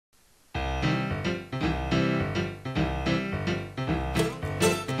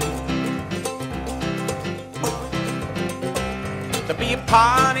be a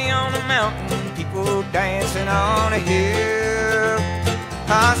party on a mountain, people dancing on a hill.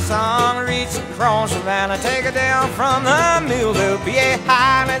 A song reaches across Savannah, take it down from the mill. There'll be a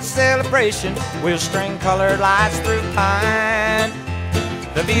Highland celebration with string-colored lights through pine.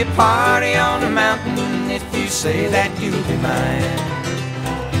 There'll be a party on the mountain if you say that you'll be mine.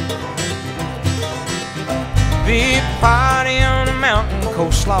 Be a party on the mountain,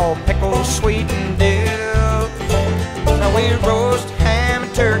 coleslaw, pickles, sweet and dill. Now we roast ham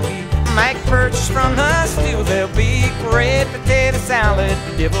and turkey, make purchase from the stew. There'll be great potato salad,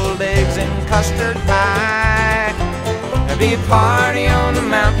 deviled eggs and custard pie. There'll be a party on the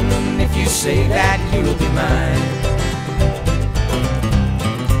mountain if you say that you'll be mine.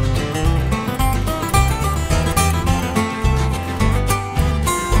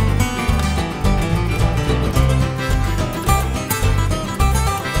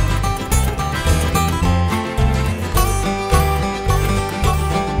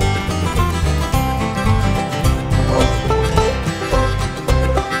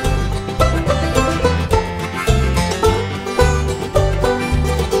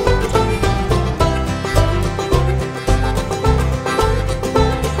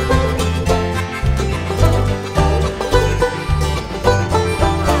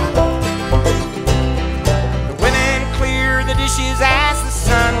 As the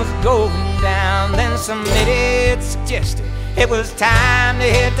sun was going down, then some idiot suggested it was time to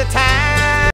hit the town.